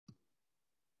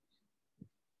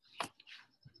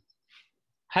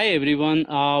Hi everyone,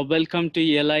 welcome to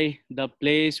ELI, the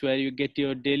place where you get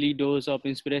your daily dose of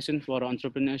inspiration for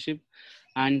entrepreneurship.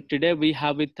 And today we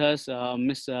have with us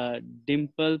Miss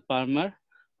Dimple Palmer,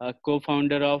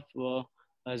 co-founder of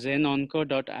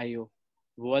ZenOnco.io,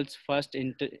 world's first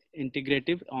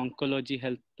integrative oncology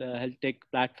health tech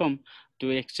platform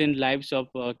to extend lives of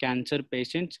cancer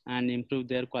patients and improve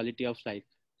their quality of life.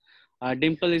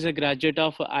 Dimple is a graduate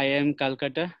of IIM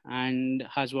Calcutta and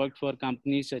has worked for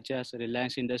companies such as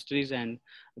Reliance Industries and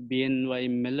BNY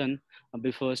Mellon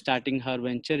before starting her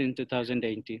venture in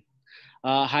 2018.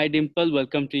 Hi Dimple,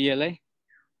 welcome to ELI.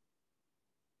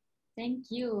 Thank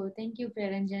you,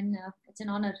 Preranjan. It's an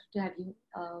honor to have you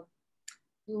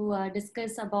to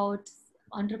discuss about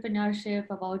entrepreneurship,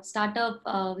 about startup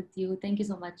with you. Thank you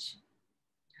so much.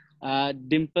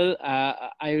 Dimple,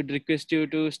 I would request you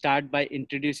to start by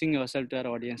introducing yourself to our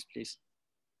audience, please.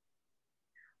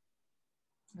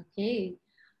 Okay.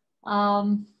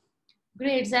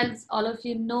 Great. As all of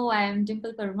you know, I am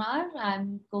Dimple Parmar.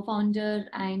 I'm co-founder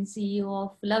and CEO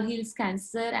of Love Heals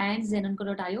Cancer and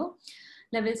ZenOnco.io.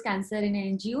 Love Heals Cancer in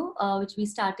an NGO, which we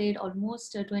started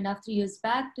almost 2.5-3 years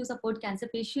back to support cancer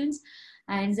patients.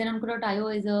 And ZenOnco.io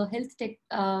is a health tech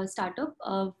startup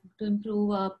to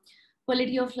improve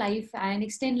quality of life and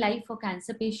extend life for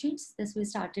cancer patients. This we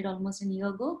started almost a year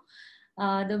ago.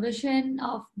 The vision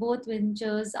of both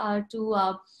ventures are to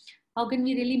how can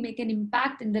we really make an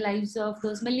impact in the lives of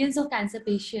those millions of cancer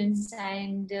patients,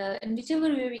 and in whichever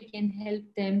way we can help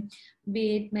them,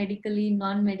 be it medically,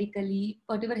 non-medically,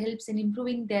 whatever helps in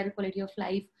improving their quality of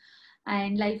life.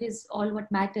 And life is all what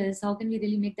matters. How can we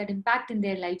really make that impact in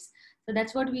their lives? So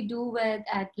that's what we do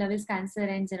at Love Heals Cancer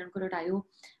and ZenOnco.io.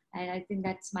 And I think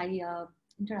that's my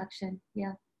introduction.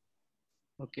 Yeah.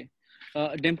 Okay.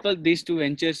 Dimple, these two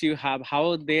ventures you have,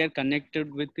 how they are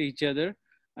connected with each other?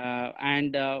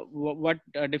 And what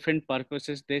different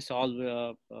purposes they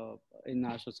solve in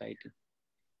our society.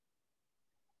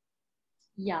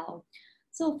 Yeah.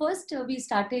 So first we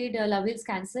started Love Heals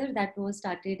Cancer. That was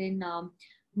started in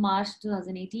March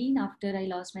 2018 after I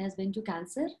lost my husband to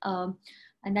cancer.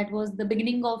 And that was the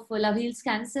beginning of Love Heals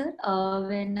Cancer.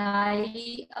 When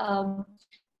I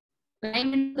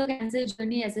went through the cancer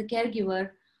journey as a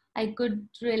caregiver, I could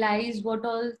realize what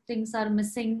all things are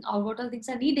missing or what all things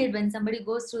are needed when somebody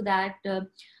goes through that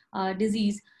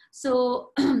disease.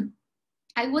 So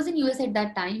I was in US at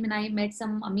that time, and I met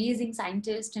some amazing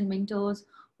scientists and mentors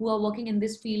who are working in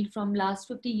this field from last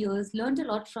 50 years, learned a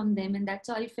lot from them. And that's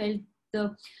how I felt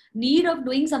the need of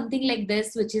doing something like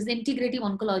this, which is integrative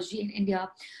oncology in India.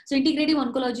 So integrative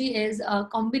oncology is a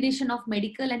combination of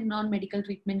medical and non-medical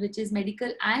treatment, which is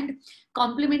medical and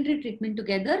complementary treatment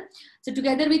together. So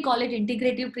together we call it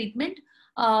integrative treatment.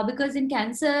 Because in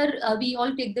cancer, we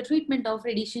all take the treatment of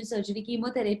radiation surgery,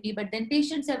 chemotherapy, but then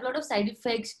patients have a lot of side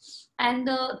effects, and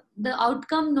the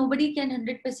outcome, nobody can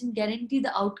 100% guarantee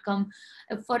the outcome.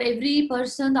 For every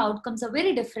person, the outcomes are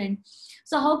very different.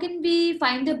 So how can we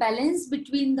find a balance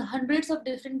between the hundreds of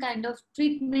different kind of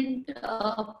treatment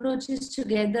approaches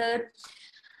together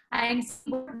and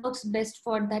see what works best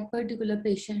for that particular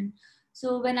patient?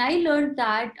 So when I learned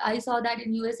that, I saw that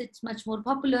in US it's much more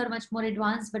popular, much more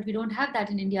advanced, but we don't have that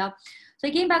in India. So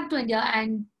I came back to India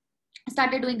and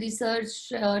started doing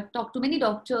research, talked to many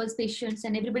doctors, patients,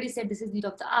 and everybody said this is need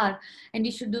of the hour, and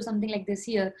we should do something like this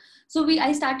here. So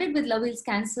I started with Love Heals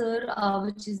Cancer,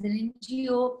 which is an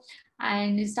NGO,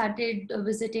 and started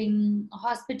visiting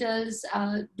hospitals,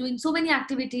 doing so many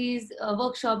activities,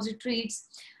 workshops, retreats,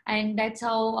 and that's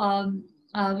how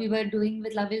we were doing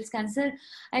with Love Heals Cancer.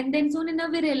 And then soon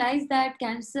enough, we realized that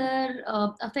cancer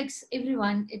affects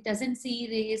everyone. It doesn't see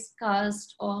race,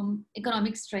 caste,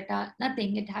 economic strata,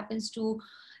 nothing. It can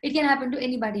happen to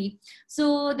anybody.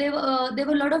 So there were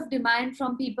a lot of demand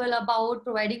from people about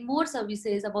providing more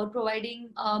services, about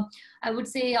providing, I would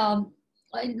say,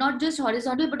 not just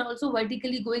horizontal, but also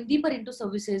vertically going deeper into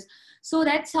services. So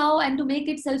that's how, and to make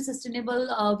it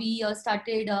self-sustainable, we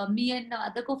started, me and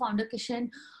other co-founder Kishan,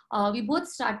 we both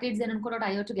started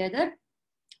ZenOnco.io together.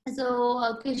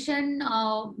 So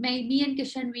me and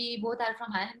Kishan, we both are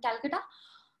from IIM Calcutta,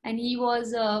 and he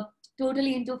was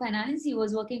totally into finance. He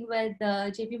was working with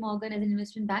JP Morgan as an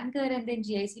investment banker, and then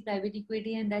GIC private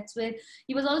equity, and that's where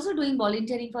he was also doing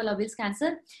volunteering for Love Heals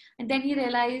Cancer. And then he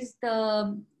realized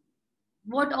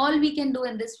what all we can do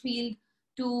in this field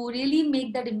to really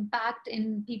make that impact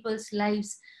in people's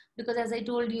lives. Because as I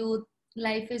told you,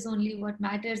 life is only what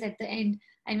matters at the end.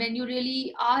 And when you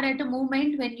really are at a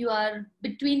moment when you are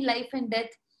between life and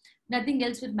death, nothing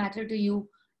else would matter to you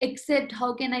except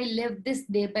how can I live this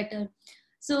day better.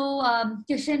 So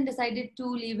Kishan decided to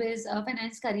leave his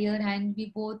finance career, and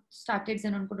we both started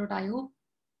ZenOnco.io.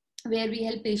 where we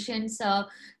help patients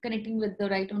connecting with the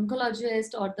right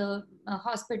oncologist or the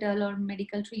hospital or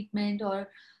medical treatment, or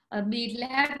be it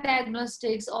lab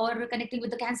diagnostics, or connecting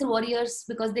with the cancer warriors,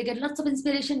 because they get lots of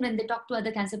inspiration when they talk to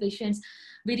other cancer patients.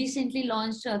 We recently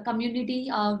launched a community,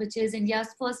 which is India's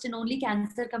first and only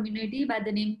cancer community by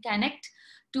the name Connect,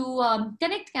 to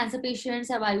connect cancer patients,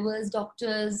 survivors,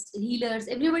 doctors, healers,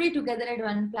 everybody together at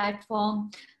one platform.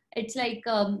 It's like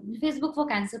Facebook for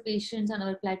cancer patients on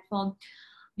our platform.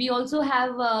 We also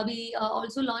have we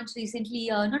also launched recently,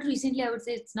 not recently, I would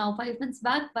say it's now 5 months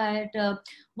back, but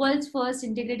world's first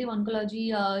integrative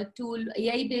oncology tool,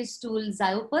 AI based tool,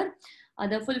 Zioper.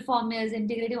 The full form is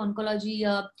integrative oncology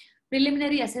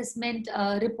preliminary assessment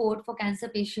report for cancer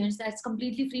patients, that's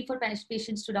completely free for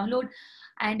patients to download.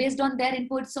 And based on their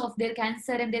inputs of their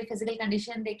cancer and their physical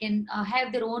condition, they can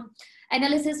have their own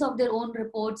analysis of their own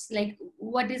reports, like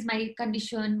what is my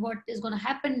condition, what is going to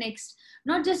happen next,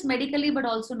 not just medically but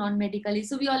also non-medically.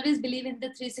 So we always believe in the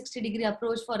 360-degree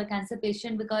approach for a cancer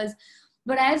patient, because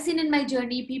what I have seen in my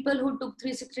journey, people who took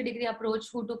 360-degree approach,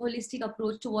 who took holistic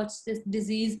approach towards this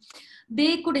disease,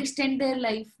 they could extend their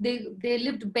life. They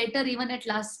lived better even at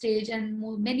last stage, and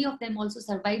many of them also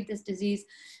survived this disease.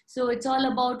 So it's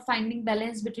all about finding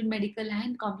balance between medical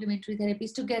and complementary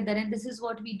therapies together, and this is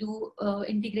what we do,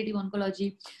 integrative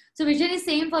oncology. So vision is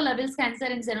same for Levels Cancer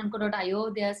and Zenonco.io.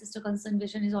 Their sister concern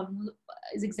vision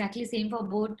is exactly same for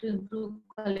both, to improve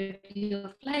quality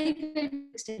of life and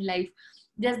extend life.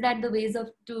 Just that the ways of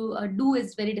to do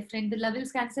is very different. The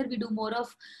Levels Cancer, we do more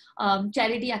of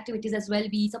charity activities as well.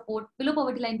 We support below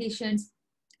poverty line patients.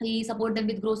 We support them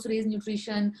with groceries,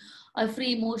 nutrition,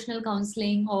 free emotional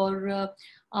counseling, or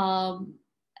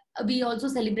we also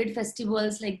celebrate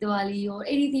festivals like Diwali or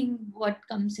anything what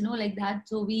comes, like that.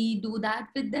 So we do that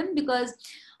with them, because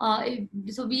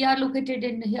so we are located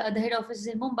in here, the head office is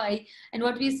in Mumbai, and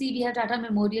what we see, we have Tata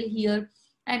Memorial here,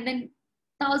 and then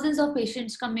thousands of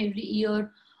patients come every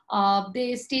year.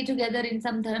 They stay together in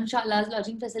some dharamshalas,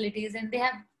 lodging facilities, and they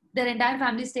have their entire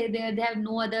family stay there. They have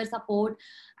no other support,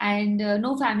 and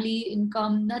no family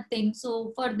income, nothing.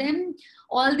 So for them,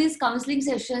 all these counseling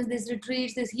sessions, these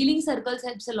retreats, these healing circles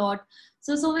helps a lot.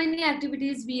 So many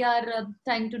activities we are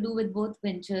trying to do with both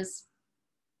ventures.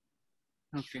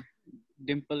 Okay,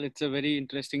 Dimple, it's a very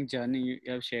interesting journey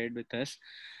you have shared with us.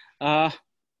 Uh,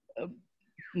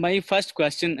 my first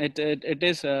question, it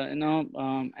is,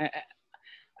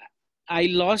 I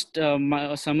lost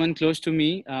someone close to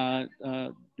me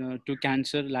to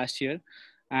cancer last year,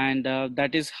 and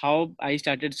that is how I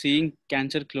started seeing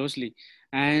cancer closely.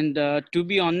 And to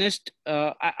be honest,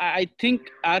 I think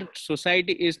our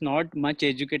society is not much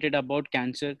educated about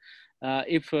cancer.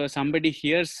 If somebody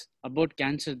hears about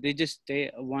cancer, they just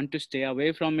want to stay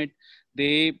away from it.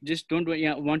 They just don't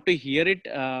want to hear it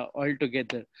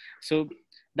altogether. So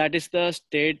that is the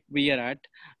state we are at.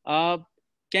 Uh,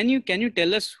 can you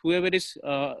tell us, whoever is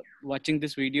watching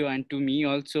this video, and to me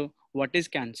also, what is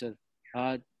cancer?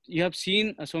 You have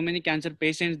seen so many cancer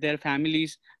patients, their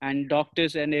families and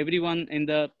doctors and everyone in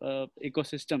the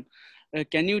ecosystem.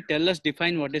 Can you tell us,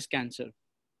 define what is cancer,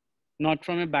 not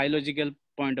from a biological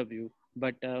point of view,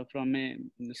 but from a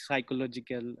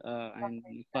psychological and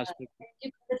perspective? Thank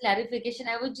you for the clarification.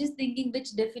 I was just thinking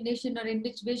which definition or in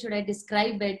which way should I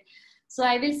describe it. So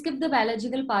I will skip the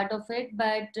biological part of it.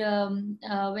 But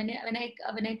when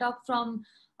I talk from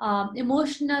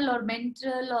emotional or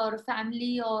mental or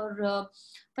family or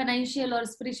financial or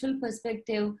spiritual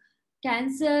perspective,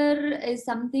 cancer is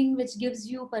something which gives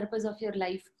you purpose of your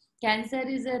life. Cancer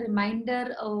is a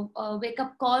reminder, a wake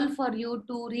up call for you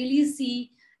to really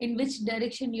see in which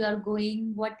direction you are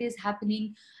going, what is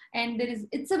happening, and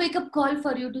it's a wake up call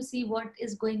for you to see what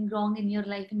is going wrong in your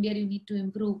life and where you need to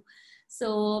improve.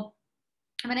 So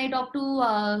when I talk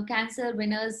to cancer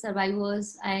winners,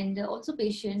 survivors, and also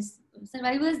patients,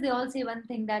 survivors, they all say one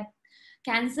thing, that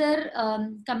cancer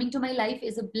coming to my life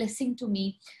is a blessing to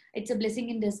me. It's a blessing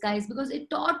in disguise, because it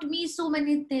taught me so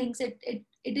many things.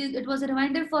 It was a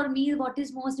reminder for me what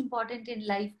is most important in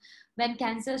life. When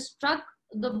cancer struck,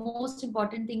 the most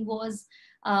important thing was,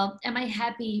 am I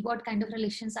happy? What kind of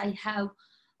relations I have?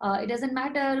 It doesn't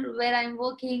matter where I'm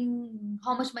working,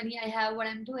 how much money I have, what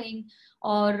I'm doing,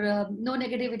 or no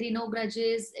negativity, no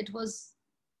grudges. It was,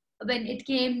 when it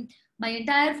came, my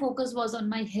entire focus was on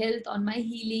my health, on my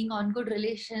healing, on good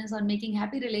relations, on making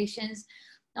happy relations,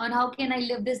 on how can I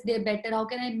live this day better, how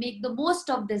can I make the most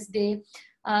of this day,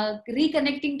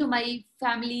 reconnecting to my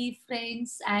family,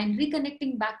 friends, and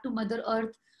reconnecting back to Mother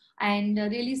Earth, and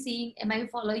really seeing, am I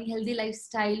following healthy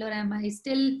lifestyle, or am I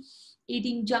still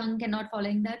eating junk and not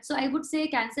following that. So I would say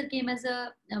cancer came as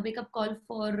a wake up call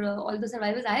for all the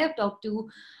survivors I have talked to.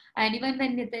 And even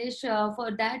when Nitesh,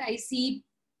 for that, I see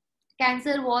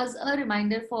cancer was a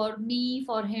reminder for me,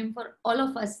 for him, for all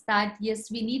of us that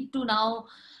yes, we need to now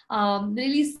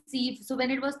really see. So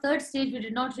when it was third stage, we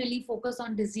did not really focus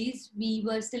on disease. We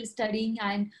were still studying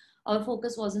and our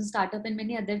focus was on startup and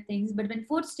many other things. But when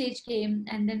fourth stage came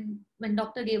and then when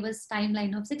doctor gave us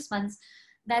timeline of 6 months,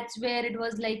 that's where it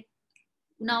was like,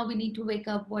 now we need to wake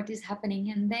up, what is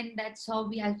happening? And then that's how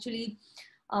we actually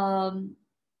um,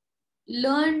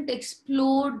 learned,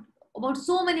 explored about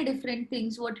so many different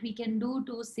things, what we can do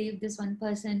to save this one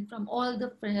person from all the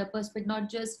perspective, not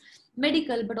just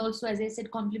medical, but also, as I said,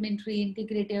 complementary,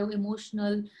 integrative,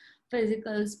 emotional,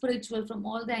 physical, spiritual, from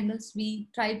all the angles we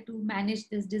try to manage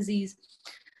this disease.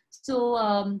 So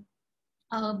um,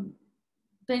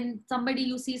 when somebody,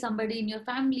 you see somebody in your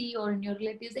family or in your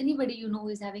relatives, anybody you know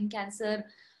is having cancer,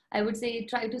 I would say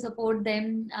try to support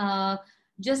them.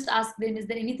 Just ask them, is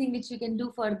there anything which you can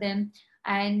do for them?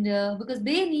 And because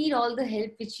they need all the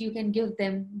help which you can give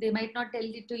them. They might not tell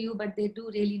it to you, but they do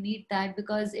really need that,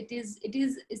 because it is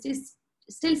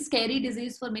still scary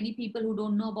disease for many people who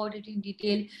don't know about it in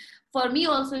detail. For me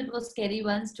also it was scary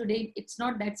once. Today it's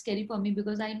not that scary for me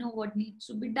because I know what needs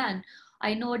to be done.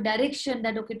 I know a direction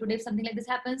that, okay, today if something like this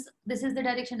happens, this is the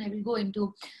direction I will go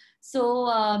into.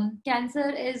 So cancer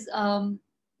is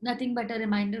nothing but a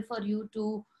reminder for you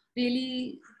to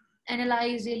really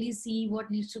analyze, really see what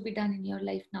needs to be done in your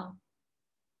life now.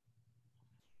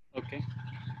 Okay.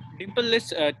 Dimple,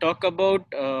 let's talk about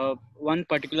one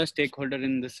particular stakeholder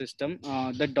in the system,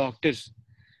 the doctors.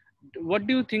 What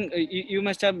do you think? You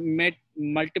must have met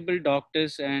multiple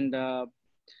doctors, and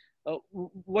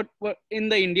what in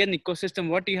the Indian ecosystem,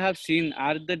 what you have seen,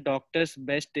 are the doctors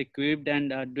best equipped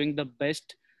and doing the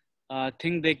best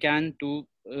thing they can to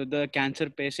the cancer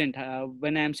patient?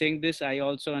 When I'm saying this, I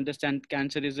also understand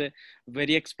cancer is a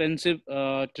very expensive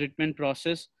treatment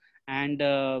process, and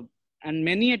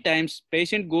many a times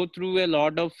patient go through a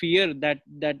lot of fear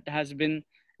that has been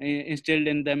instilled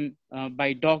in them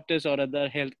by doctors or other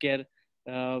healthcare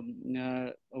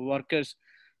workers.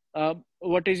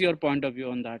 What is your point of view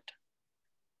on that?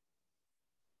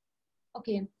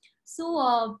 Okay,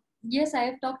 so yes, I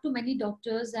have talked to many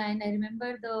doctors, and I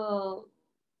remember the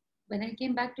when I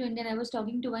came back to India, I was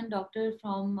talking to one doctor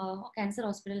from Cancer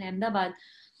Hospital in Ahmedabad.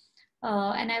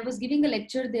 And I was giving a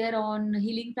lecture there on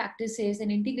healing practices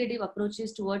and integrative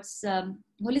approaches towards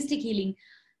holistic healing.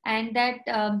 And that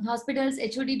hospital's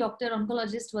HOD doctor,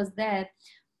 oncologist, was there.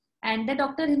 And the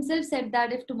doctor himself said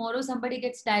that if tomorrow somebody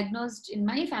gets diagnosed in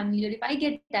my family, or if I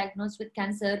get diagnosed with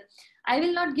cancer, I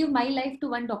will not give my life to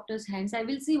one doctor's hands. I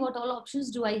will see what all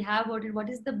options do I have, what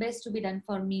is the best to be done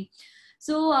for me.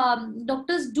 So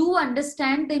doctors do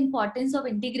understand the importance of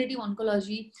integrative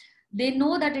oncology. They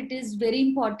know that it is very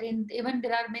important. Even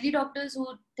there are many doctors who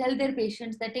tell their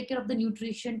patients that take care of the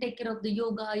nutrition, take care of the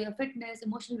yoga, your fitness,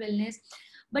 emotional wellness.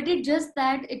 But it's just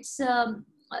that it's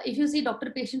if you see doctor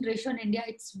patient ratio in India,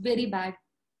 it's very bad.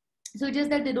 So just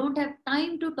that they don't have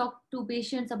time to talk to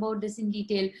patients about this in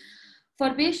detail.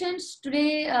 For patients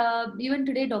today, even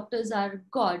today doctors are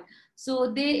god.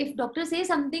 So they, if doctors say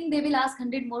something, they will ask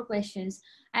 100 more questions.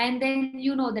 And then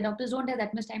the doctors don't have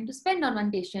that much time to spend on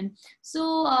one patient.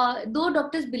 So though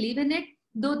doctors believe in it,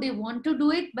 though they want to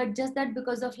do it, but just that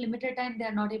because of limited time they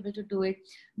are not able to do it.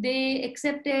 They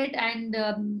accept it, and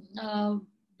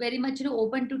very much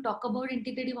open to talk about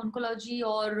integrative oncology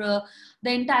or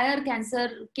the entire cancer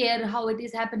care, how it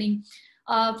is happening.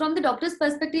 From the doctor's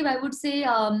perspective, I would say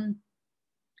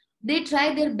they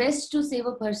try their best to save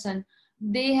a person.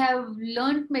 They have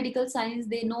learned medical science.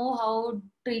 They know how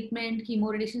treatment, chemo,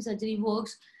 radiation, surgery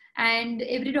works. And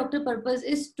every doctor purpose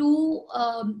is to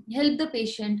help the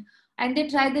patient, and they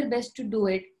try their best to do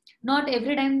it. Not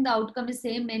every time the outcome is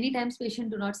same. Many times patients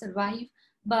do not survive.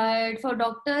 But for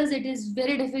doctors, it is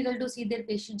very difficult to see their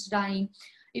patients dying.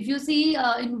 If you see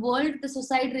in world, the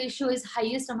suicide ratio is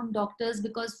highest among doctors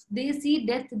because they see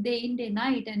death day in, day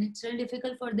night, and it's really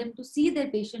difficult for them to see their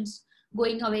patients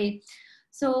going away.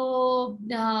 So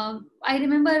I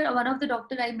remember one of the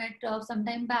doctor I met some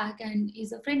time back, and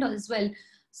he's a friend as well.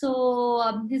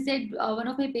 So he said one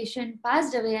of my patient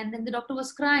passed away, and then the doctor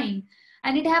was crying.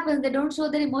 And it happens, they don't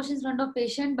show their emotions in front of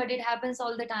patient, but it happens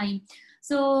all the time.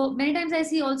 So many times I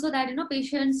see also that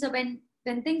patients, when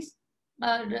things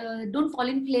don't fall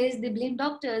in place, they blame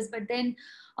doctors. But then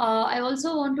I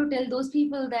also want to tell those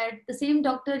people that the same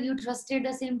doctor you trusted,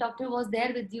 the same doctor was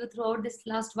there with you throughout this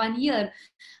last 1 year.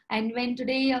 And when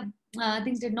today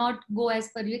things did not go as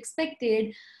per you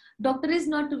expected, doctor is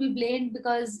not to be blamed,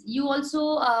 because you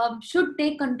also should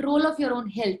take control of your own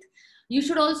health. You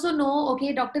should also know,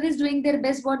 okay, doctor is doing their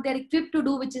best, what they're equipped to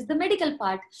do, which is the medical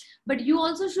part. But you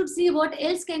also should see what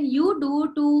else can you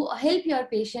do to help your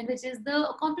patient, which is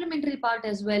the complementary part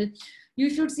as well. You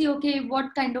should see, okay,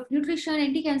 what kind of nutrition,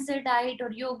 anti-cancer diet,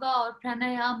 or yoga, or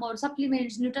pranayam, or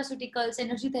supplements, nutraceuticals,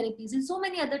 energy therapies, and so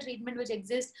many other treatment which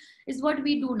exist is what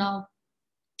we do now.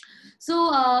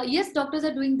 So yes, doctors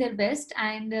are doing their best,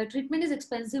 and treatment is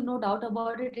expensive, no doubt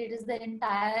about it. It is the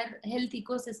entire health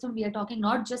ecosystem we are talking,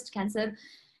 not just cancer.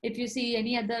 If you see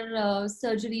any other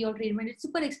surgery or treatment, it's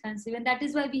super expensive, and that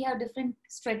is why we have different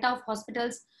strata of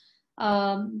hospitals.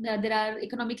 There are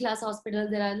economic class hospitals,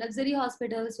 there are luxury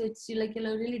hospitals, which like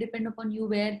really depend upon you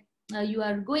where you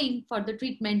are going for the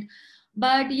treatment.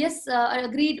 But yes, I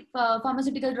agreed,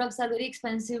 pharmaceutical drugs are very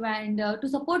expensive, and to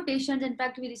support patients, in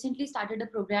fact, we recently started a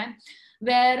program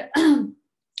where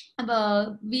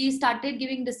we started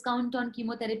giving discount on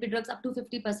chemotherapy drugs up to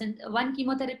 50%. One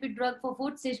chemotherapy drug for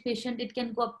fourth stage patient, it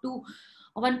can go up to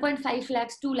 1.5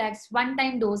 lakhs, 2 lakhs, one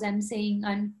time dose, I'm saying,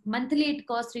 and monthly it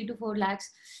costs 3 to 4 lakhs.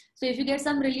 So if you get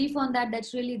some relief on that,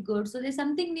 that's really good. So there's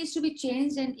something needs to be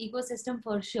changed in ecosystem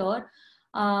for sure.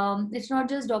 It's not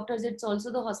just doctors, it's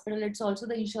also the hospital, it's also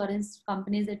the insurance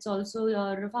companies, it's also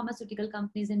your pharmaceutical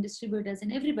companies and distributors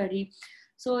and everybody.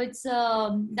 So it's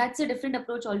that's a different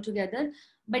approach altogether.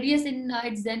 But yes, in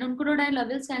it's then oncorodine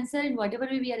levels cancer, in whatever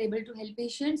way we are able to help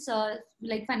patients,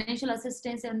 like financial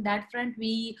assistance on that front,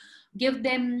 we give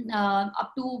them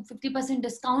up to 50%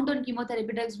 discount on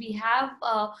chemotherapy drugs. We have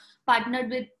partnered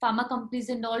with pharma companies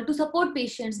and all to support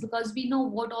patients, because we know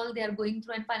what all they are going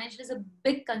through, and financial is a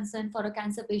big concern for a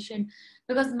cancer patient,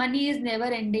 because money is never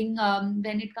ending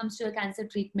when it comes to a cancer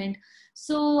treatment.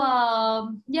 So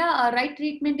yeah, right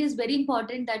treatment is very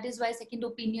important. That is why second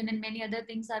opinion and many other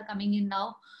things are coming in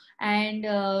now. And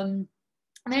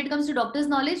when it comes to doctors'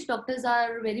 knowledge, doctors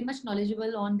are very much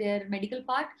knowledgeable on their medical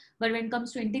part, but when it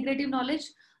comes to integrative knowledge,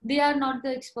 they are not the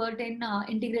expert in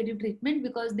integrative treatment,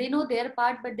 because they know their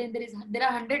part, but then there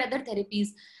are 100 other therapies,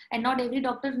 and not every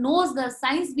doctor knows the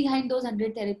science behind those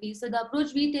 100 therapies. So the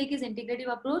approach we take is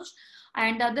integrative approach,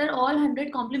 and other all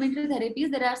 100 complementary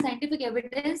therapies, there are scientific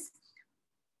evidence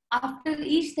after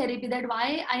each therapy that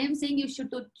why I am saying you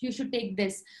should take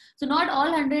this. So not all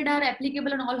 100 are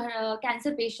applicable on all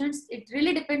cancer patients. It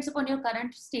really depends upon your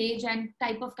current stage and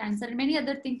type of cancer and many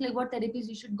other things, like what therapies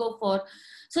you should go for.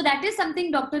 So that is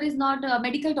something doctor is not,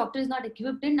 medical doctor is not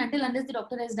equipped in until unless the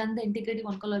doctor has done the integrative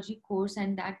oncology course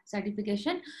and that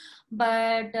certification.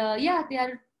 But yeah, they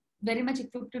are very much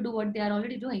equipped to do what they are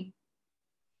already doing.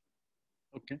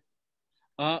 Okay.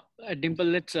 Dimple,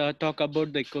 let's talk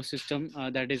about the ecosystem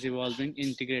that is evolving,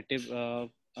 integrative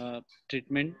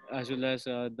treatment, as well as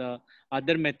the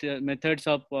other methods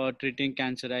of treating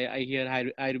cancer. I hear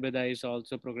Ayurveda is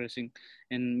also progressing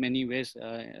in many ways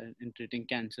in treating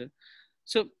cancer.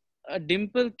 So,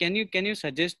 Dimple, can you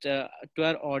suggest to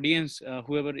our audience,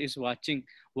 whoever is watching,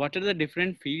 what are the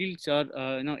different fields or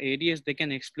areas they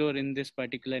can explore in this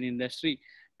particular industry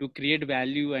to create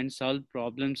value and solve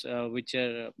problems which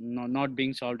are not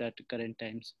being solved at current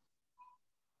times?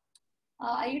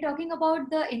 Are you talking about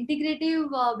the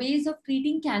integrative ways of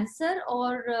treating cancer,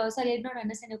 or sorry, I did not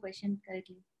understand your question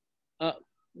correctly. Uh,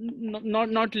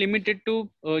 not limited to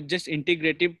just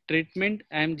integrative treatment.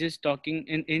 I'm just talking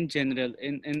in general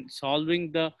in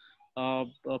solving the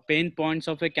pain points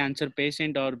of a cancer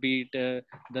patient, or be it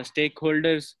the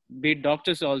stakeholders, be it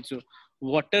doctors also.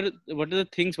 What are the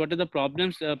things, what are the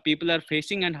problems people are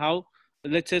facing, and how,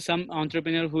 let's say some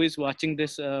entrepreneur who is watching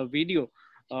this video,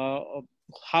 uh,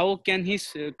 how can he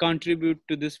contribute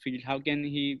to this field? How can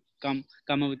he come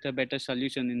up with a better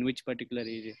solution in which particular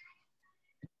area?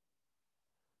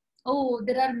 Oh,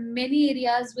 there are many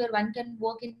areas where one can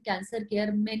work in cancer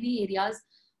care, many areas.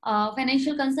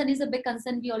 Financial concern is a big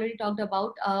concern we already talked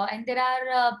about. And there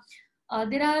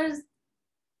are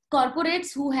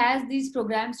corporates who has these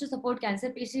programs to support cancer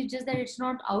patients, just that it's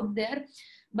not out there.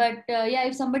 But yeah,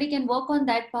 if somebody can work on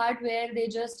that part where they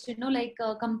just like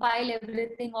compile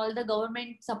everything, all the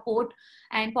government support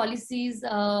and policies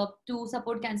to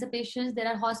support cancer patients. There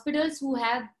are hospitals who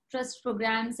have trust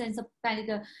programs and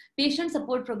patient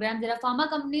support programs. There are pharma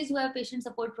companies who have patient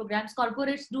support programs.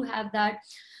 Corporates do have that.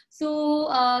 So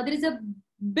there is a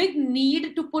big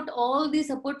need to put all these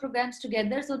support programs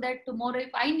together, so that tomorrow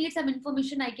if I need some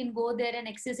information, I can go there and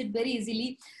access it very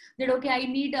easily. That okay, I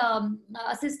need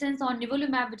assistance on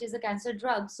nivolumab, which is a cancer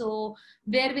drug. So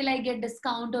where will I get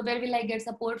discount, or where will I get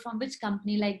support from which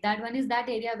company? Like that one is that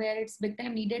area where it's big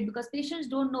time needed, because patients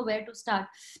don't know where to start.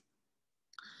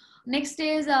 Next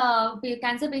is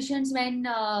cancer patients. When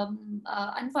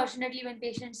unfortunately when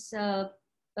patients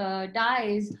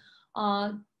dies,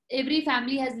 uh, every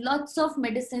family has lots of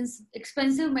medicines,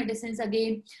 expensive medicines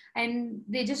again, and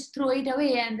they just throw it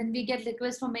away. And then we get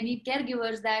requests from many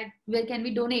caregivers that where can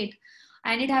we donate,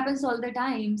 and it happens all the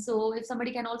time. So if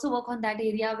somebody can also work on that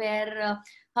area, where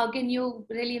how can you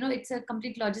really, it's a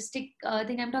complete logistic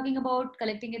thing. I'm talking about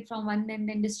collecting it from one and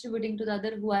then distributing to the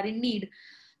other who are in need.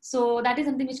 So that is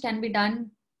something which can be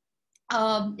done.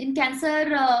 In cancer,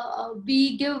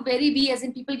 we as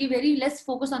in people give very less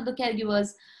focus on the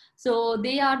caregivers. So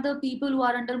they are the people who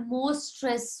are under most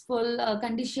stressful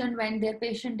condition when their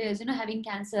patient is, having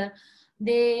cancer.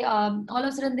 They all of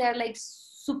a sudden they are like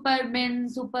supermen,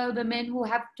 superwomen who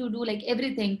have to do like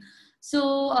everything.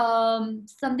 So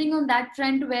something on that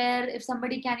front, where if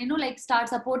somebody can, like start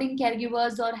supporting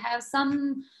caregivers or have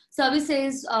some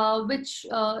services which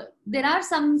there are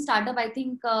some startup, I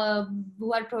think,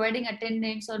 who are providing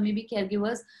attendants or maybe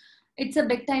caregivers. It's a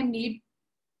big time need.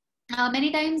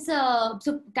 Many times,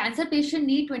 so cancer patient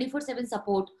need 24/7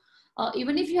 support.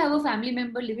 Even if you have a family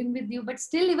member living with you, but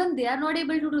still even they are not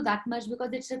able to do that much,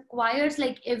 because it requires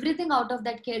like everything out of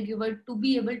that caregiver to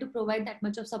be able to provide that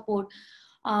much of support.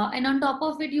 And on top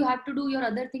of it, you have to do your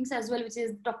other things as well, which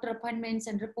is doctor appointments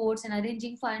and reports and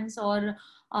arranging funds, or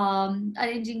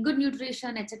arranging good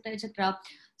nutrition, etc., etc.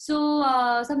 So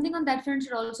something on that front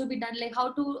should also be done, like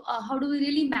how do we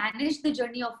really manage the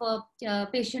journey of a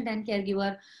patient and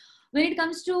caregiver. When it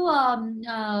comes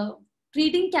to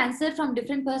treating cancer from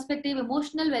different perspective,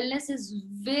 emotional wellness is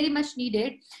very much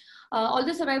needed. All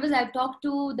the survivors I've talked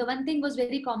to, the one thing was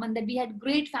very common, that we had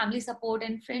great family support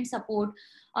and friend support.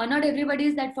 Not everybody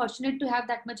is that fortunate to have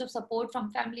that much of support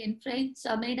from family and friends.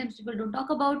 Many times people don't talk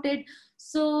about it.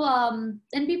 So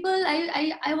and people,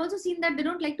 I've also seen that they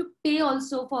don't like to pay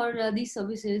also for these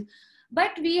services.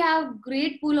 But we have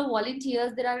great pool of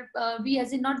volunteers. There are we,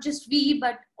 as in not just we,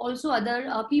 but also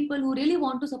other people who really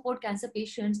want to support cancer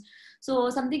patients. So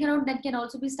something around that can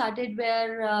also be started,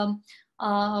 where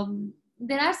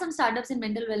there are some startups in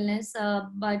mental wellness,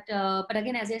 but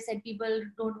again, as I said, people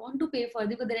don't want to pay for it,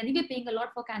 because they're anyway paying a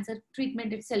lot for cancer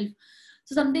treatment itself.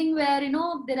 So something where,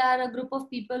 there are a group of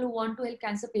people who want to help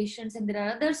cancer patients, and there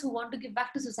are others who want to give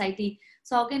back to society.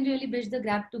 So how can we really bridge the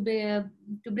gap to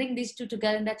bring these two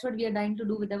together? And that's what we are trying to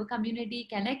do with our community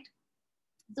connect.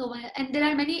 So, and there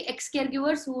are many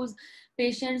ex-caregivers whose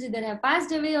patients either have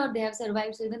passed away or they have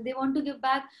survived, so even they want to give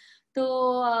back.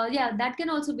 So yeah, that can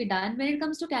also be done. When it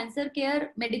comes to cancer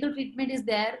care, medical treatment is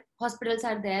there, hospitals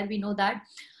are there, we know that.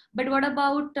 But what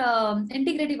about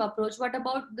integrative approach? What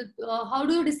about how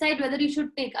do you decide whether you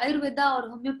should take Ayurveda or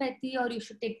homeopathy, or you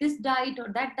should take this diet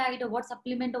or that diet, or what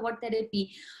supplement or what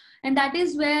therapy? And that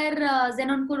is where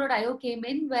zenonco.io came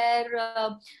in,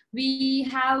 where we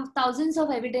have thousands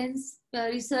of evidence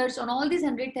research on all these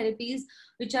 100 therapies,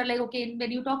 which are like, okay,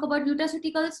 when you talk about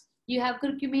nutraceuticals, you have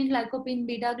curcumin, lycopene,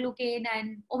 beta glucane,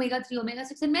 and omega-3,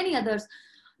 omega-6, and many others.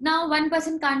 Now, one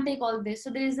person can't take all this. So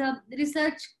there is a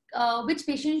research which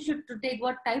patient should to take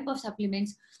what type of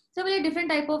supplements. So very different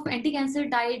type of anti-cancer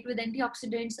diet with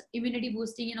antioxidants, immunity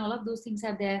boosting, and all of those things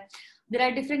are there. There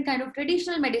are different kind of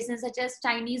traditional medicines, such as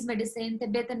Chinese medicine,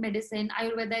 Tibetan medicine,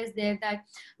 Ayurveda is there. That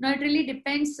now it really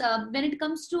depends. When it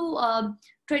comes to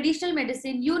traditional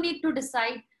medicine, you need to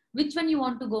decide which one you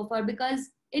want to go for, because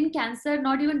in cancer,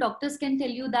 not even doctors can tell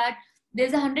you that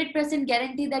there's 100%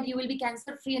 guarantee that you will be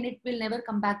cancer free and it will never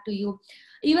come back to you.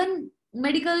 Even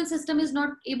medical system is not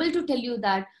able to tell you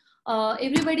that.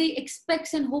 Everybody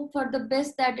expects and hope for the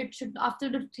best, that it should, after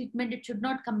the treatment, it should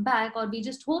not come back, or we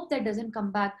just hope that doesn't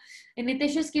come back. In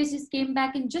Nitesh's case, it came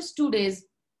back in just 2 days.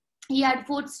 He had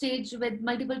fourth stage with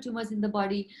multiple tumors in the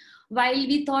body, while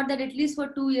we thought that at least for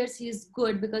 2 years he is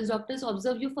good, because doctors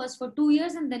observe you first for 2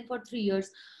 years and then for 3 years.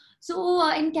 So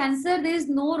in cancer, there is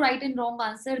no right and wrong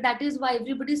answer. That is why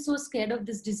everybody is so scared of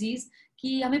this disease,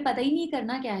 कि हमें पता ही नहीं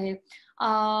करना क्या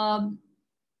है.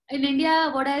 In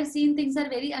India, what I've seen, things are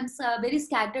very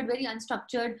scattered, very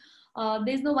unstructured.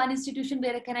 There's no one institution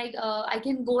where I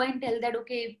can go and tell that,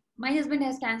 okay, my husband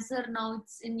has cancer now,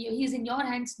 he's in your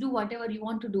hands, do whatever you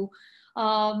want to do.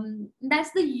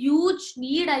 That's the huge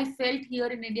need I felt here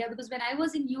in India, because when I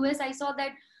was in US, I saw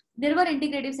that there were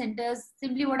integrative centers.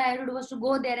 Simply what I had to do was to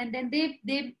go there, and then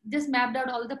they just mapped out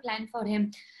all the plan for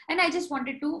him, and I just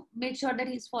wanted to make sure that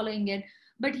he's following it.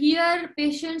 But here,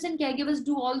 patients and caregivers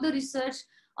do all the research.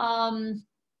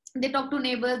 They talk to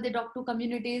neighbors, they talk to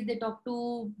communities, they talk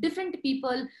to different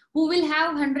people who will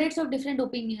have hundreds of different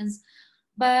opinions.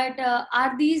 But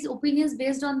are these opinions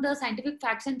based on the scientific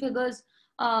facts and figures?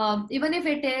 Even if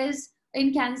it is,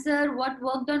 in cancer, what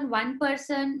worked on one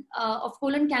person of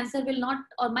colon cancer will not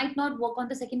or might not work on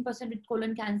the second person with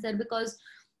colon cancer, because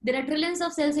there are trillions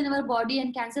of cells in our body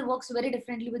and cancer works very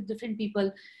differently with different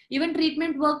people. Even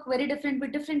treatment work very different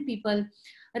with different people.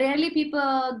 Rarely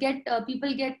people get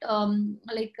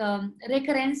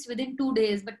recurrence within 2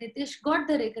 days, but Nitish got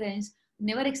the recurrence.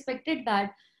 Never expected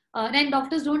that. And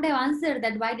doctors don't have answer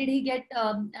that why did he get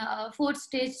fourth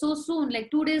stage so soon. Like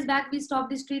 2 days back we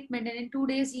stopped his treatment and in 2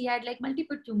 days he had like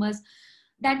multiple tumors.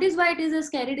 That is why it is a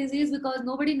scary disease, because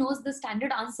nobody knows the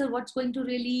standard answer, what's going to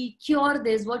really cure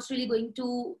this, what's really going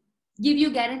to give you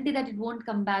guarantee that it won't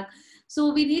come back.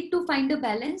 So we need to find a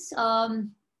balance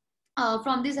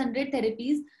from these 100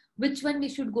 therapies, which one we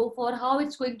should go for, how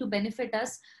it's going to benefit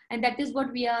us. And that is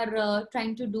what we are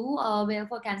trying to do where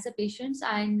for cancer patients.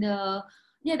 And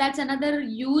yeah, that's another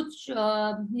huge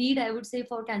need, I would say,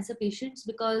 for cancer patients,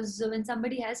 because when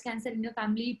somebody has cancer in your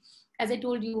family, as I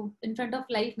told you, in front of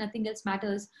life, nothing else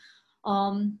matters.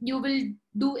 You will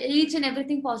do each and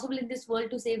everything possible in this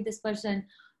world to save this person.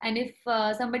 And if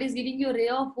somebody is giving you a ray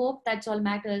of hope, that's all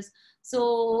matters.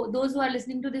 So those who are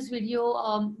listening to this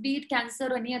video, be it cancer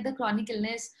or any other chronic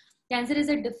illness, cancer is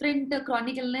a different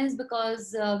chronic illness,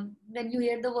 because when you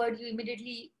hear the word, you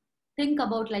immediately think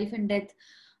about life and death.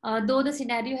 Though the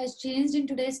scenario has changed in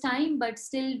today's time, but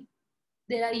still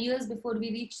there are years before we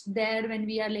reach there when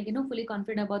we are like, fully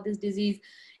confident about this disease.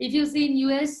 If you see in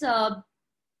US,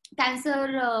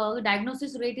 cancer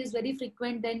diagnosis rate is very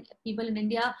frequent than people in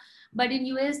India. But in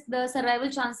US, the survival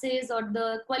chances or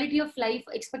the quality of life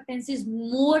expectancy is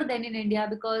more than in India,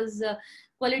 because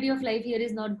quality of life here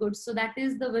is not good. So that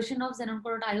is the vision of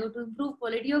Zenonco.io, to improve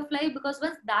quality of life, because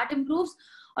once that improves,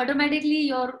 automatically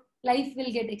your life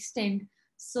will get extended.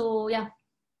 So yeah.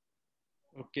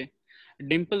 Okay.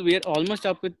 Dimple, we are almost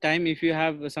up with time. If you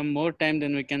have some more time,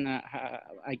 then we can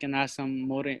I can ask some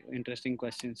more interesting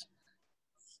questions.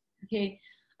 Okay.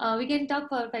 We can talk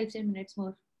for 5-10 minutes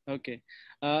more. Okay.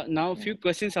 Now, a few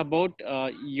questions about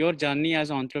your journey as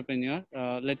entrepreneur.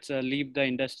 Let's leave the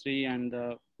industry and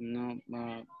the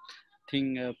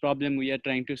problem we are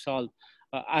trying to solve.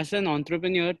 As an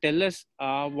entrepreneur, tell us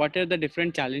what are the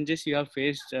different challenges you have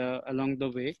faced along the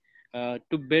way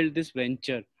to build this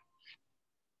venture.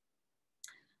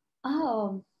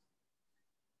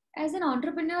 As an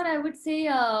entrepreneur, I would say,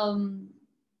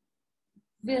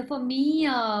 for me,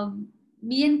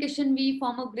 me and Kishan, we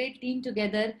form a great team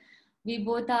together. We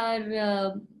both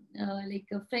are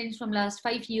friends from last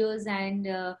 5 years, and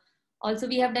also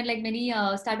we have done like many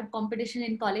startup competition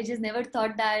in colleges. Never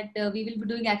thought that we will be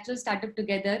doing actual startup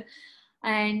together,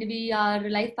 and we are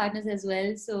life partners as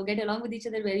well. So get along with each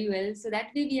other very well. So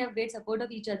that way we have great support of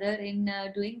each other in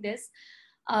doing this.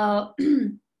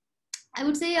 I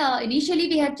would say initially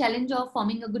we had challenge of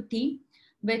forming a good team,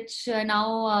 which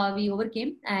now we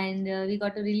overcame, and we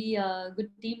got a really good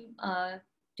team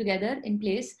together in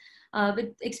place.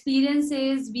 With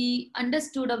experiences, we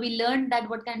understood or we learned that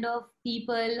what kind of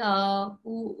people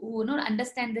who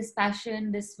understand this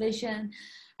passion, this vision,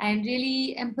 and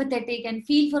really empathetic and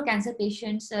feel for cancer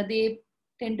patients, they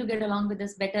tend to get along with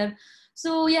us better.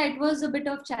 So yeah, it was a bit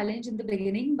of challenge in the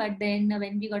beginning, but then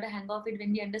when we got a hang of it,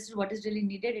 when we understood what is really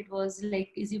needed, it was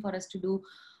like easy for us to do.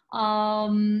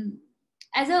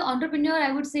 As an entrepreneur,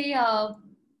 I would say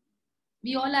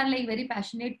we all are like very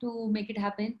passionate to make it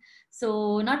happen.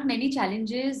 So not many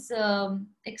challenges,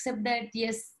 except that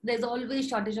yes, there's always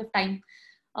shortage of time.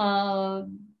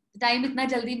 Time इतना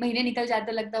जल्दी महीने निकल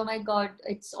जाते लगता है, oh my god,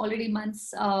 it's already months.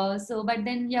 So but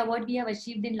then yeah, what we have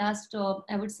achieved in last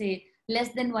I would say less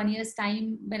than 1 year's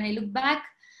time, when I look back,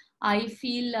 I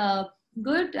feel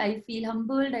good, I feel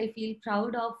humbled, I feel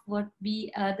proud of what we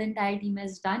the entire team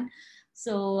has done.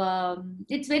 So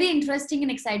it's very interesting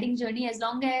and exciting journey. As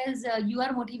long as you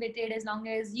are motivated, as long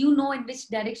as you know in which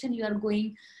direction you are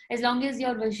going, as long as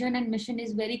your vision and mission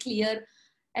is very clear,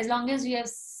 as long as you have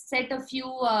set a few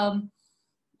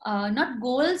not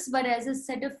goals, but as a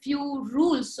set of few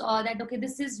rules that okay,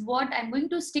 this is what I'm going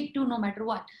to stick to no matter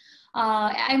what.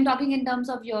 I'm talking in terms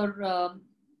of your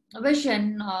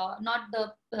vision, not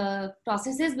the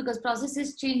processes, because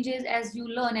processes changes as you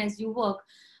learn, as you work.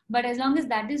 But as long as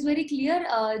that is very clear,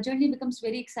 journey becomes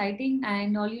very exciting,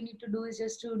 and all you need to do is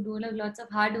just to do lots of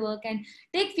hard work and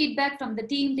take feedback from the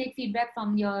team, take feedback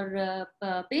from your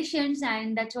patients,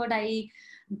 and that's what I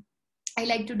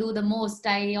like to do the most.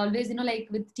 I always, like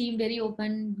with team, very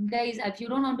open. Guys, if you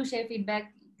don't want to share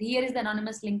feedback, here is the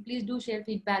anonymous link. Please do share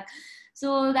feedback.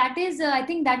 So that is, I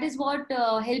think that is what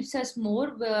helps us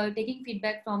more, taking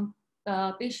feedback from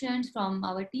patients, from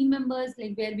our team members,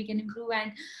 like where we can improve.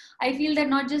 And I feel that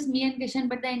not just me and Kishan,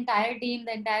 but the entire team,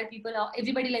 the entire people,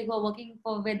 everybody like who are working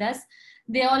with us,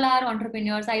 they all are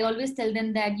entrepreneurs. I always tell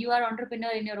them that you are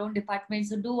entrepreneur in your own department,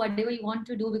 so do whatever you want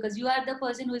to do, because you are the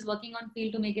person who is working on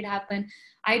field to make it happen.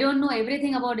 I don't know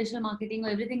everything about digital marketing or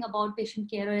everything about patient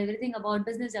care or everything about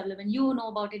business development. You know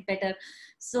about it better.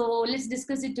 So let's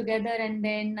discuss it together, and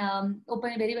then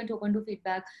very much open to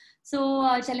feedback.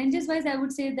 So challenges wise, I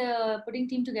would say the putting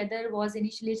team together was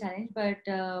initially a challenge, but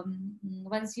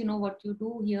once you know what you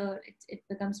do here, it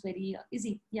becomes very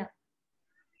easy. Yeah.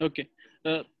 Okay.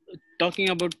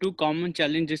 Talking about two common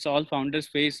challenges all founders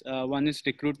face. One is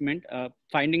recruitment,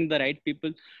 finding the right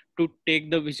people to take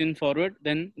the vision forward.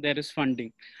 Then there is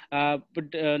funding.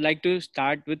 But like to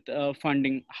start with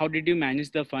funding. How did you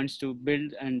manage the funds to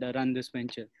build and run this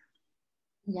venture?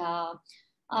 Yeah.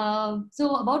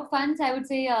 So about funds, I would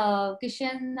say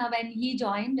Kishan, when he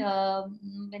joined,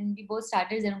 when we both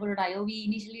started Zenoko.io, we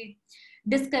initially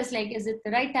discussed like, is it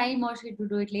the right time or should we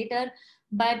do it later?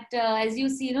 But as you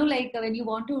see, like when you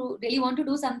really want to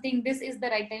do something, this is the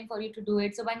right time for you to do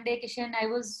it. So one day, Kishan, I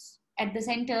was at the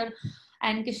center,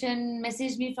 and Kishan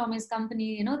messaged me from his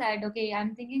company, that, okay,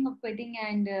 I'm thinking of quitting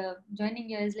and joining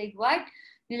you. I was like, what?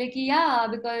 They're like, yeah,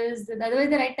 because otherwise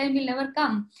the right time will never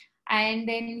come. And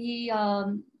then he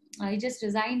just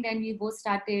resigned and we both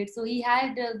started. So he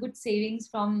had good savings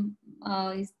from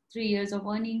his 3 years of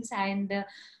earnings, and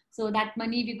so that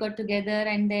money we got together.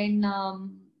 And then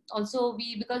also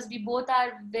because we both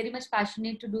are very much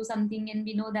passionate to do something, and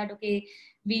we know that, okay,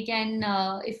 we can,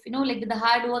 if like with the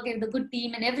hard work and the good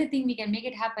team and everything, we can make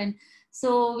it happen.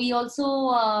 So we also,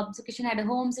 so Kishan had a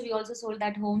home, so we also sold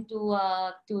that home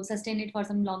to sustain it for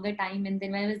some longer time, and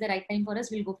then whenever is the right time for us,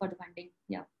 we'll go for the funding.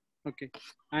 Yeah. Okay.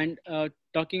 And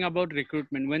talking about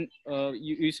recruitment, when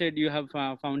you said you have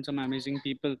found some amazing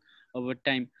people over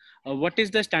time, what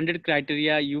is the standard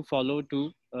criteria you follow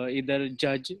to either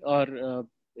judge or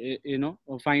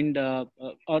or find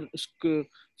or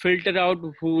filter out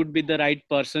who would be the right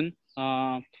person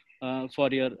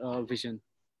for your vision?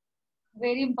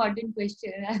 Very important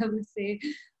question, I would say,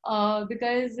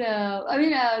 because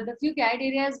the few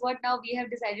criteria what now we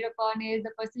have decided upon is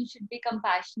the person should be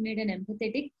compassionate and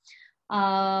empathetic,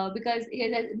 because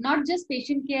not just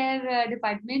patient care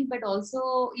department, but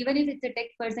also even if it's a tech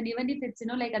person, even if it's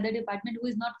like other department who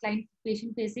is not client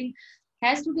patient facing,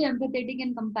 has to be empathetic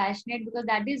and compassionate, because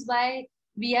that is why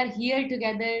we are here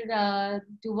together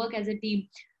to work as a team.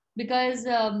 Because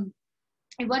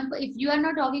if you are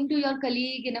not talking to your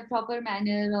colleague in a proper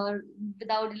manner or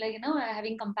without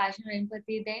having compassion or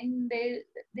empathy, then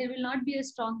there will not be a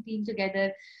strong team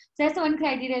together. So that's the one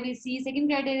criteria we see. Second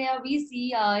criteria we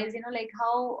see is like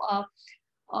how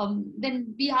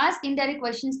then we ask indirect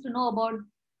questions to know about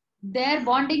their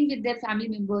bonding with their family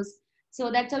members. So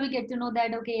that's how we get to know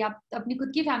that, okay, आप अपनी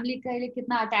खुद की family के लिए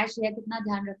कितना attached है, कितना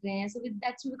ध्यान रख रहे हैं. So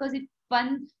that's because if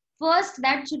one first,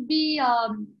 that should be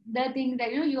the thing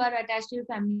that you are attached to your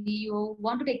family, you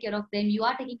want to take care of them, you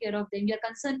are taking care of them, you are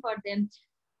concerned for them.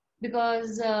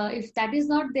 Because if that is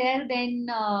not there, then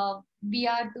we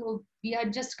are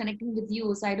just connecting with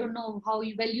you. So I don't know how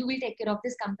well you will take care of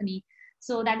this company.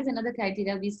 So that is another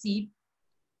criteria we see.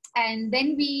 And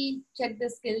then we check the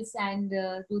skills and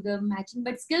do the matching.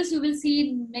 But skills you will see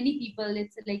in many people.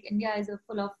 It's like India is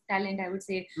full of talent, I would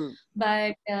say.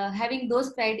 But having those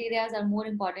criteria are more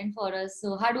important for us.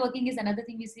 So hardworking is another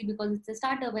thing we see, because it's a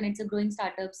startup and it's a growing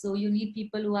startup. So you need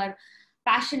people who are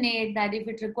passionate, that if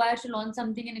it requires to learn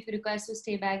something and if it requires to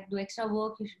stay back, do extra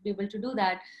work, you should be able to do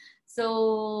that.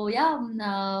 So yeah,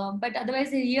 but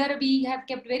otherwise here we have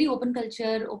kept very open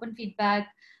culture, open feedback,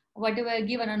 whatever,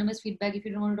 give anonymous feedback if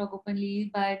you don't want to talk openly.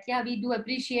 But yeah, we do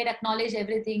appreciate, acknowledge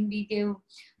everything, we give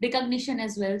recognition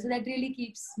as well, so that really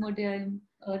keeps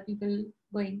people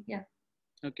going. Yeah.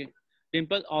 Okay,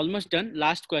 Dimple, almost done.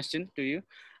 Last question to you.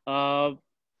 uh,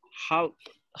 how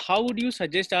how would you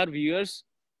suggest our viewers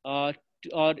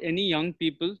or any young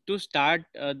people to start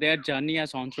their journey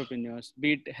as entrepreneurs,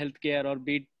 be it healthcare or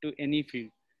be it to any field?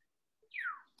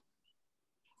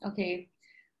 Okay.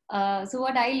 So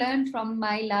what I learned from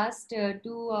my last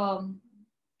two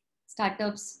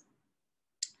startups,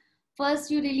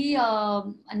 first you really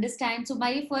understand. So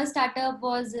my first startup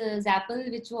was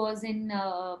Zappel, which was in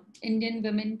Indian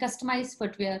women customized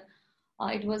footwear.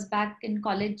 It was back in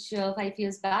college 5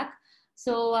 years back.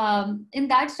 So in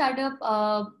that startup,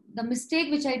 the mistake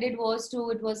which I did was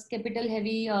it was capital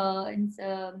heavy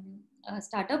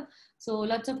startup. So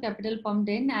lots of capital pumped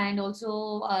in, and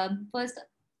also first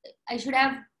I should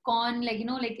have gone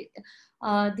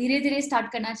धीरे धीरे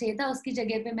start करना चाहिए था. उसकी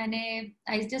जगह पे मैंने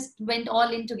I just went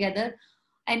all in together.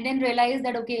 and then realized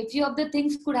that okay, a few of the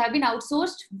things could have been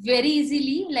outsourced very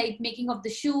easily, like making of the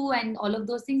shoe and all of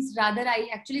those things. Rather, I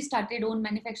actually started own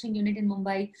manufacturing unit in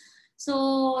Mumbai.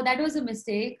 So that was a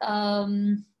mistake.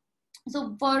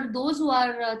 So for those who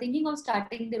are thinking of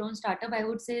starting their own startup, I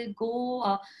would say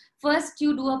go first,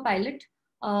 you do a pilot.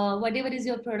 Whatever is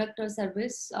your product or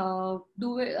service,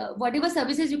 do whatever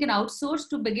services you can outsource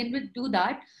to begin with, do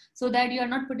that, so that you are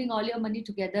not putting all your money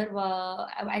together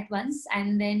at once,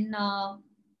 and then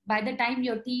by the time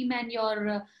your team and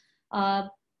your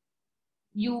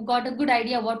you got a good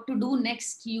idea what to do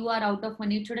next, you are out of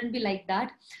money. It shouldn't be like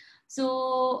that.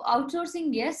 So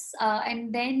outsourcing, yes,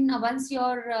 and then once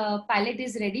your palette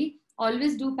is ready,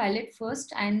 always do palette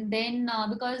first, and then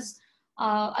because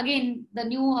again, the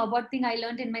new what thing I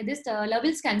learned in my this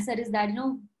Levels Cancer is that, you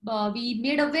know, we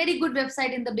made a very good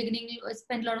website in the beginning. We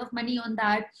spent a lot of money on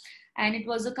that, and it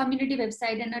was a community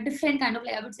website and a different kind of,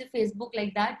 like, I would say Facebook,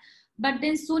 like that. But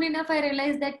then soon enough I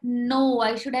realized that no,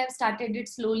 I should have started it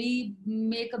slowly,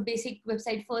 make a basic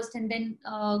website first, and then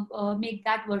make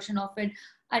that version of it.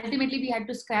 Ultimately we had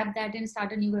to scrap that and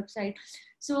start a new website.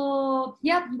 So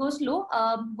yeah, go slow,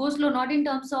 not in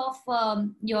terms of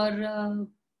your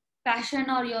passion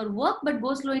or your work, but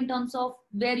go slow in terms of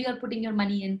where you are putting your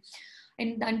money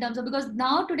in terms of, because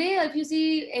now today if you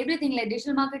see everything like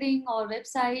digital marketing or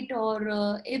website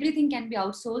or everything can be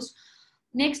outsourced.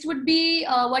 Next would be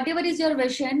whatever is your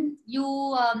vision, you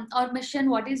or mission,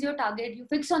 what is your target, you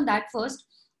fix on that first,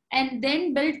 and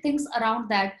then build things around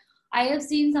that. I have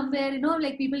seen somewhere, you know,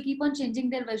 like people keep on changing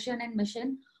their vision and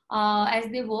mission as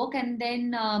they work, and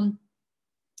then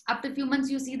after a few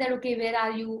months you see that okay, where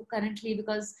are you currently,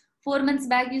 because 4 months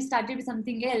back you started with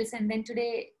something else, and then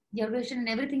today your vision and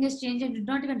everything has changed and you did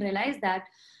not even realize that.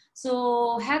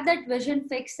 So have that vision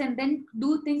fixed and then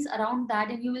do things around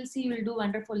that, and you will see you will do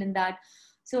wonderful in that.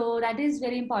 So that is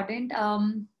very important.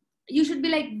 You should be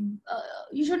like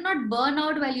you should not burn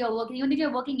out while you're working. Even if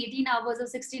you're working 18 hours or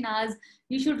 16 hours,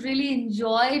 you should really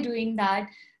enjoy doing that.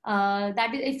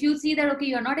 That is, if you see that okay,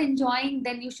 you're not enjoying,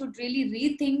 then you should really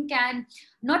rethink, and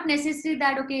not necessary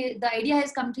that okay, the idea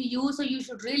has come to you, so you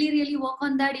should really work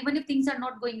on that. Even if things are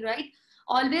not going right,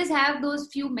 always have those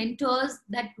few mentors,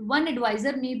 that one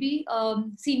advisor, maybe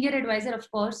senior advisor of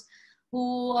course,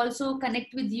 who also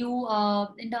connect with you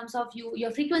in terms of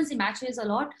your frequency matches a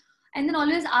lot, and then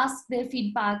always ask their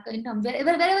feedback in terms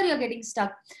wherever you're getting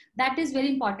stuck. That is very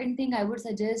important thing I would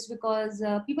suggest, because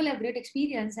people have great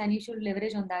experience and you should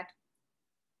leverage on that.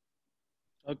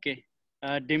 Okay.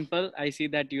 Dimple, I see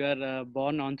that you are a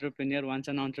born entrepreneur, once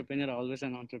an entrepreneur, always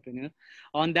an entrepreneur.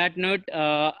 On that note,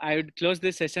 I would close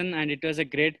this session, and it was a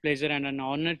great pleasure and an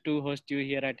honor to host you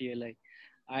here at ELI.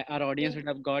 Our audience would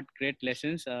have got great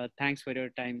lessons. Thanks for your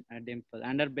time, Dimple,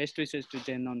 and our best wishes to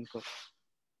Jen Onco.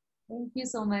 Thank you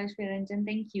so much, Piranjan.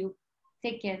 Thank you.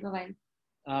 Take care.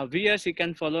 Bye-bye. Viewers, you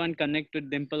can follow and connect with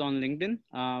Dimple on LinkedIn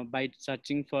by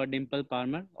searching for Dimple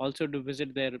Palmer. Also, to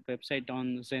visit their website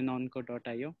on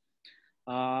zenonco.io.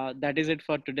 That is it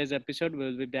for today's episode.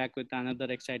 We'll be back with another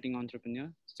exciting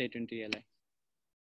entrepreneur. Stay tuned to ELI.